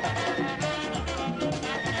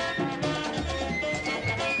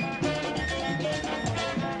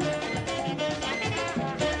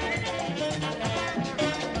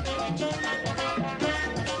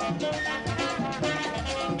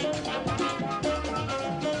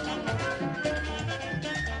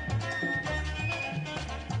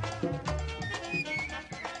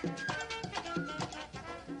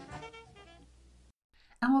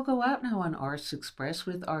 And we'll go out now on Arts Express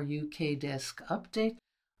with our UK desk update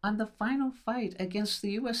on the final fight against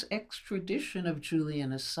the U.S. extradition of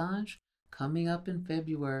Julian Assange coming up in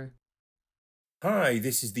February. Hi,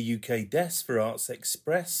 this is the UK desk for Arts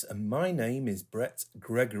Express, and my name is Brett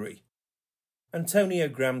Gregory. Antonio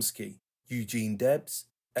Gramsci, Eugene Debs,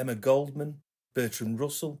 Emma Goldman, Bertrand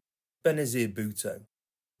Russell, Benazir Bhutto.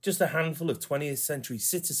 Just a handful of 20th century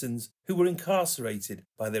citizens who were incarcerated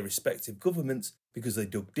by their respective governments because they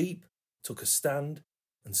dug deep, took a stand,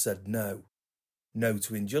 and said no. No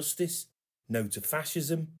to injustice, no to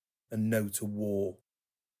fascism, and no to war.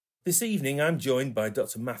 This evening I'm joined by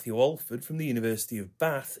Dr. Matthew Alford from the University of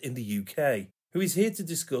Bath in the UK, who is here to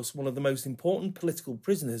discuss one of the most important political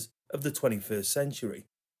prisoners of the 21st century.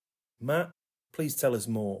 Matt, please tell us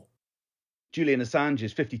more. Julian Assange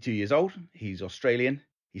is 52 years old. He's Australian.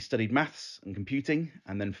 He studied maths and computing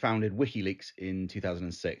and then founded WikiLeaks in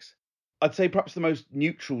 2006. I'd say perhaps the most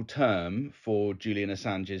neutral term for Julian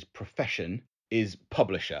Assange's profession is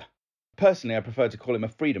publisher. Personally, I prefer to call him a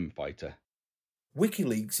freedom fighter.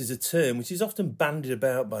 WikiLeaks is a term which is often bandied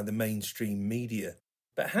about by the mainstream media,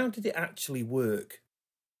 but how did it actually work?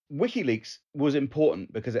 WikiLeaks was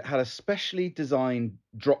important because it had a specially designed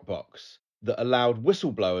Dropbox that allowed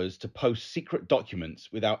whistleblowers to post secret documents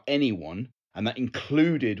without anyone, and that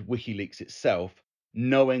included WikiLeaks itself,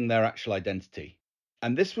 knowing their actual identity.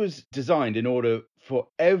 And this was designed in order for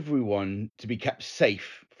everyone to be kept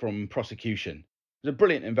safe from prosecution. It was a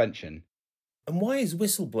brilliant invention. And why is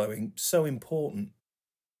whistleblowing so important?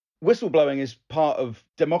 Whistleblowing is part of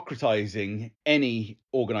democratizing any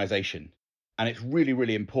organisation. And it's really,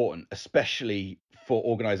 really important, especially for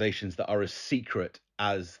organisations that are as secret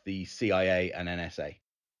as the CIA and NSA.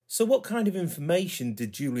 So what kind of information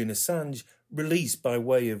did Julian Assange release by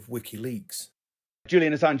way of WikiLeaks?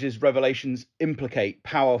 Julian Assange's revelations implicate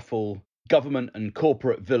powerful government and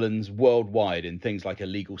corporate villains worldwide in things like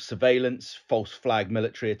illegal surveillance, false flag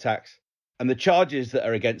military attacks. And the charges that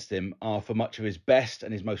are against him are for much of his best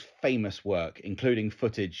and his most famous work, including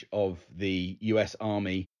footage of the US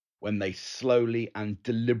Army when they slowly and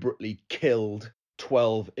deliberately killed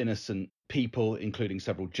 12 innocent people, including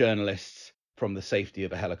several journalists, from the safety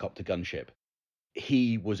of a helicopter gunship.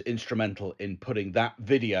 He was instrumental in putting that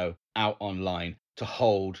video out online to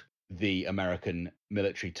hold the American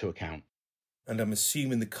military to account. And I'm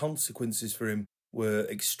assuming the consequences for him were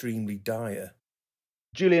extremely dire.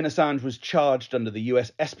 Julian Assange was charged under the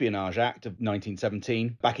US Espionage Act of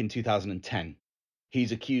 1917 back in 2010.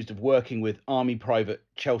 He's accused of working with Army Private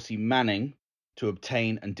Chelsea Manning to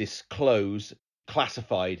obtain and disclose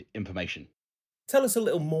classified information. Tell us a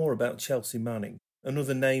little more about Chelsea Manning,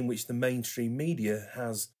 another name which the mainstream media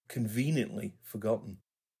has conveniently forgotten.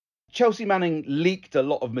 Chelsea Manning leaked a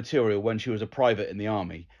lot of material when she was a private in the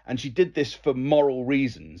army, and she did this for moral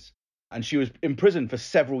reasons, and she was imprisoned for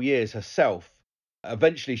several years herself.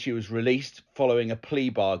 Eventually, she was released following a plea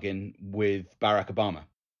bargain with Barack Obama.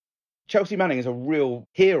 Chelsea Manning is a real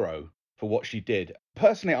hero for what she did.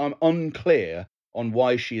 Personally, I'm unclear on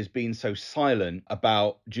why she has been so silent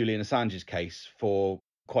about Julian Assange's case for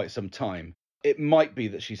quite some time. It might be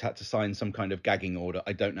that she's had to sign some kind of gagging order.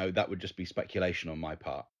 I don't know. That would just be speculation on my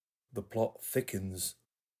part. The plot thickens.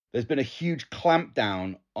 There's been a huge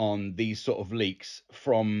clampdown on these sort of leaks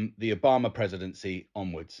from the Obama presidency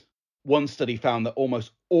onwards. One study found that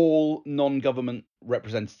almost all non-government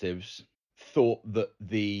representatives thought that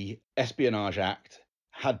the Espionage Act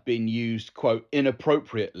had been used, quote,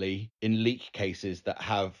 inappropriately in leak cases that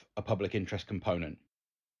have a public interest component.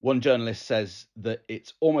 One journalist says that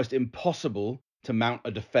it's almost impossible to mount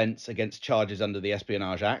a defence against charges under the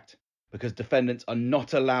Espionage Act because defendants are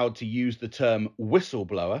not allowed to use the term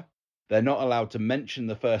whistleblower, they're not allowed to mention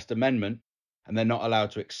the First Amendment, and they're not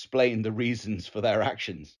allowed to explain the reasons for their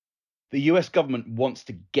actions. The US government wants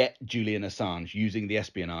to get Julian Assange using the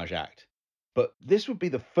Espionage Act, but this would be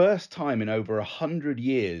the first time in over 100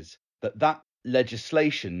 years that that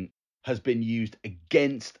legislation has been used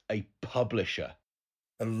against a publisher.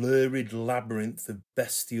 A lurid labyrinth of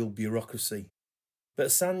bestial bureaucracy. But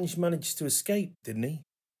Assange managed to escape, didn't he?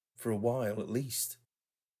 For a while, at least.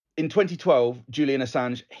 In 2012, Julian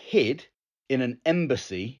Assange hid in an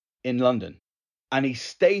embassy in London, and he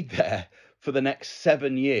stayed there for the next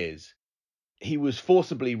 7 years. He was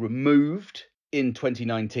forcibly removed in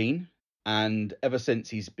 2019, and ever since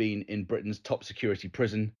he's been in Britain's top security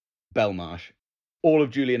prison, Belmarsh. All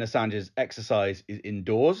of Julian Assange's exercise is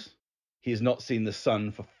indoors. He has not seen the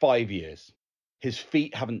sun for 5 years. His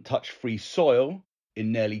feet haven't touched free soil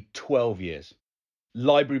in nearly 12 years.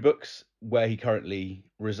 Library books where he currently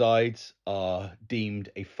resides are deemed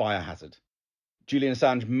a fire hazard. Julian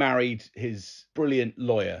Assange married his brilliant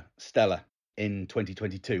lawyer, Stella, in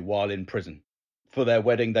 2022 while in prison. For their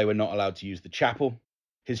wedding, they were not allowed to use the chapel.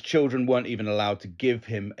 His children weren't even allowed to give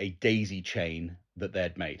him a daisy chain that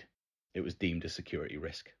they'd made. It was deemed a security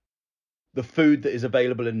risk. The food that is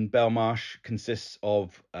available in Belmarsh consists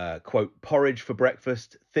of, quote, porridge for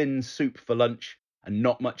breakfast, thin soup for lunch, and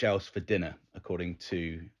not much else for dinner, according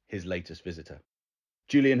to his latest visitor.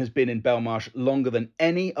 Julian has been in Belmarsh longer than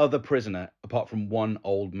any other prisoner apart from one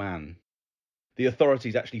old man. The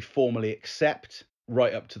authorities actually formally accept,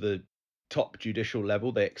 right up to the top judicial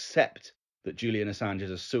level, they accept that Julian Assange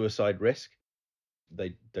is a suicide risk.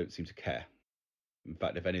 They don't seem to care. In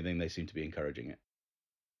fact, if anything, they seem to be encouraging it.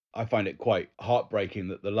 I find it quite heartbreaking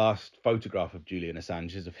that the last photograph of Julian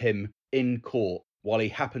Assange is of him in court while he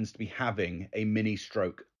happens to be having a mini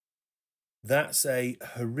stroke. That's a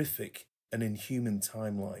horrific and inhuman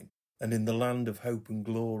timeline, and in the land of hope and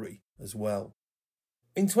glory as well.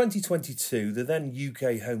 In 2022, the then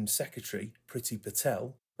UK Home Secretary, Priti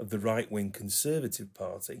Patel, of the right-wing Conservative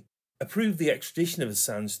Party, approved the extradition of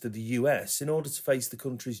Assange to the US in order to face the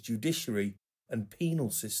country's judiciary and penal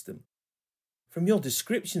system. From your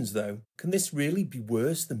descriptions, though, can this really be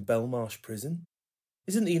worse than Belmarsh Prison?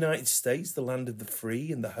 Isn't the United States the land of the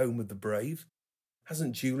free and the home of the brave?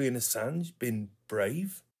 Hasn't Julian Assange been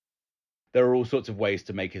brave? There are all sorts of ways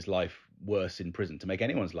to make his life worse in prison, to make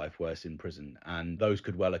anyone's life worse in prison, and those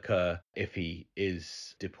could well occur if he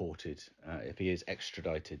is deported, if he is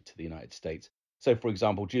extradited to the United States. So, for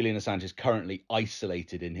example, Julian Assange is currently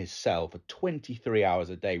isolated in his cell for 23 hours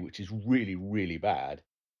a day, which is really, really bad.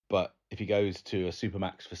 But if he goes to a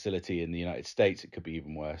Supermax facility in the United States, it could be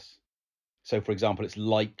even worse. So, for example, it's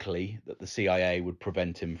likely that the CIA would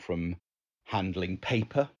prevent him from handling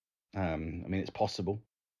paper. It's possible.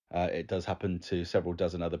 It does happen to several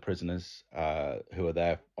dozen other prisoners who are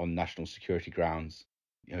there on national security grounds,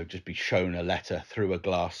 just be shown a letter through a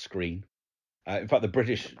glass screen. In fact, the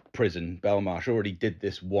British prison, Belmarsh, already did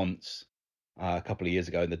this once a couple of years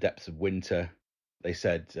ago in the depths of winter. They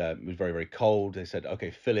said it was very, very cold. They said,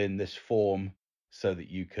 okay, fill in this form so that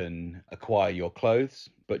you can acquire your clothes.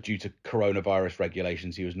 But due to coronavirus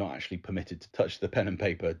regulations, he was not actually permitted to touch the pen and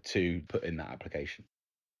paper to put in that application.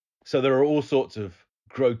 So there are all sorts of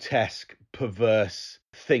grotesque, perverse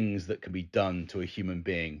things that can be done to a human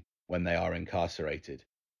being when they are incarcerated.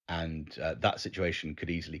 And that situation could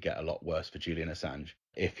easily get a lot worse for Julian Assange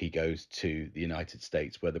if he goes to the United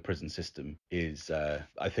States, where the prison system is,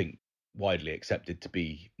 I think, widely accepted to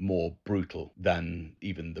be more brutal than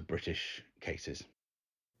even the British cases.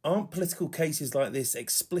 Aren't political cases like this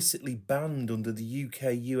explicitly banned under the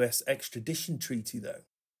UK-US extradition treaty, though?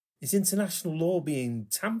 Is international law being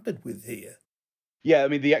tampered with here? Yeah,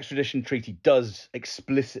 the extradition treaty does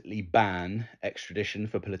explicitly ban extradition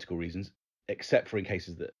for political reasons, except for in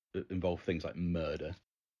cases that involve things like murder.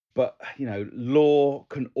 But, law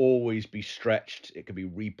can always be stretched. It can be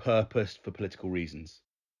repurposed for political reasons.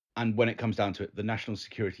 And when it comes down to it, the national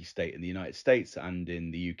security state in the United States and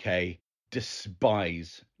in the UK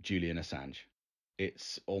despise Julian Assange.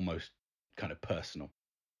 It's almost kind of personal.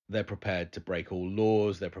 They're prepared to break all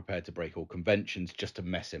laws. They're prepared to break all conventions just to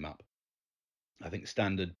mess him up. I think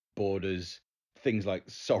standard borders, things like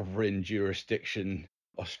sovereign jurisdiction,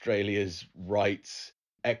 Australia's rights,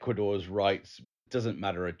 Ecuador's rights, doesn't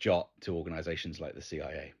matter a jot to organisations like the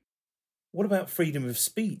CIA. What about freedom of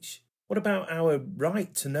speech? What about our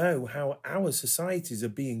right to know how our societies are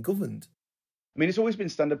being governed? It's always been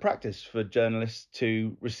standard practice for journalists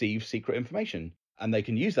to receive secret information, and they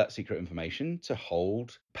can use that secret information to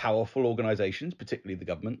hold powerful organisations, particularly the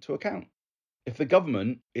government, to account. If the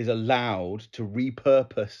government is allowed to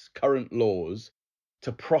repurpose current laws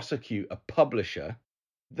to prosecute a publisher,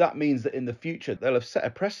 that means that in the future they'll have set a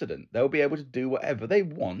precedent. They'll be able to do whatever they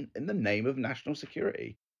want in the name of national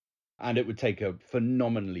security. And it would take a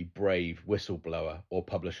phenomenally brave whistleblower or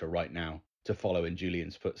publisher right now to follow in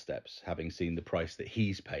Julian's footsteps, having seen the price that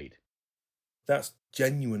he's paid. That's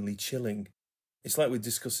genuinely chilling. It's like we're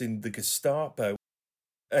discussing the Gestapo.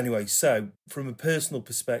 Anyway, so, from a personal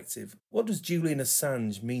perspective, what does Julian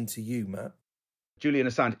Assange mean to you, Matt? Julian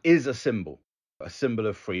Assange is a symbol. a symbol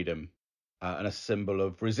of freedom and a symbol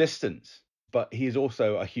of resistance. But he is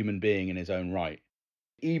also a human being in his own right.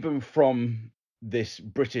 Even from this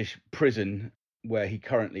British prison where he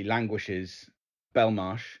currently languishes,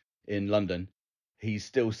 Belmarsh in London, he's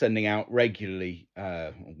still sending out regularly,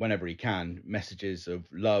 whenever he can, messages of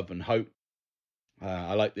love and hope.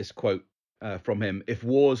 I like this quote from him. If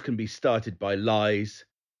wars can be started by lies,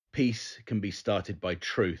 peace can be started by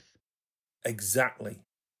truth. Exactly.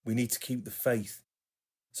 We need to keep the faith.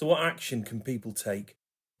 So what action can people take?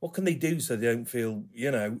 What can they do so they don't feel,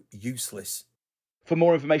 useless? For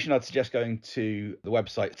more information, I'd suggest going to the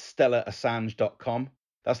website stellaassange.com.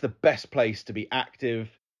 That's the best place to be active,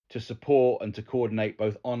 to support and to coordinate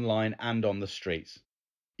both online and on the streets.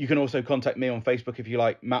 You can also contact me on Facebook if you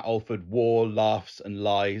like, Matt Alford, War, Laughs and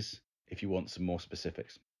Lies, if you want some more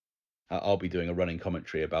specifics. I'll be doing a running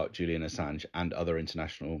commentary about Julian Assange and other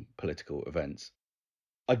international political events.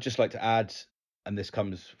 I'd just like to add, and this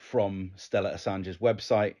comes from Stella Assange's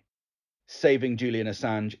website, saving Julian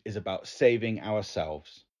Assange is about saving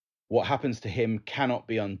ourselves. What happens to him cannot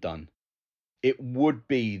be undone. It would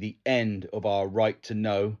be the end of our right to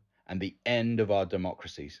know and the end of our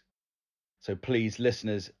democracies. So please,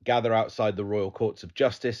 listeners, gather outside the Royal Courts of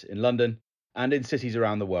Justice in London and in cities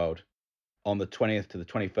around the world on the 20th to the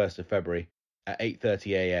 21st of February at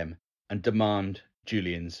 8:30 a.m. and demand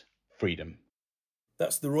Julian's freedom.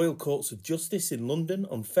 That's the Royal Courts of Justice in London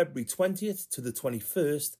on February 20th to the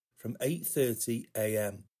 21st from 8:30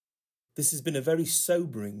 a.m. This has been a very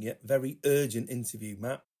sobering yet very urgent interview,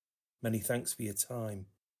 Matt. Many thanks for your time.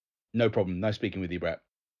 No problem. Nice speaking with you, Brett.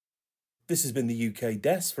 This has been the UK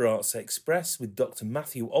Desk for Arts Express with Dr.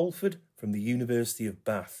 Matthew Alford from the University of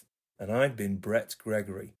Bath. And I've been Brett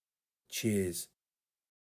Gregory. Cheers.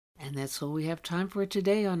 And that's all we have time for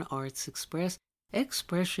today on Arts Express,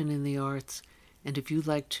 Expression in the Arts. And if you'd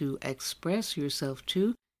like to express yourself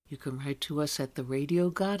too, you can write to us at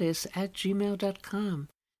theradiogoddess@gmail.com.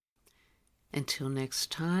 Until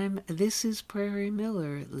next time, this is Prairie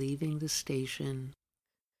Miller leaving the station.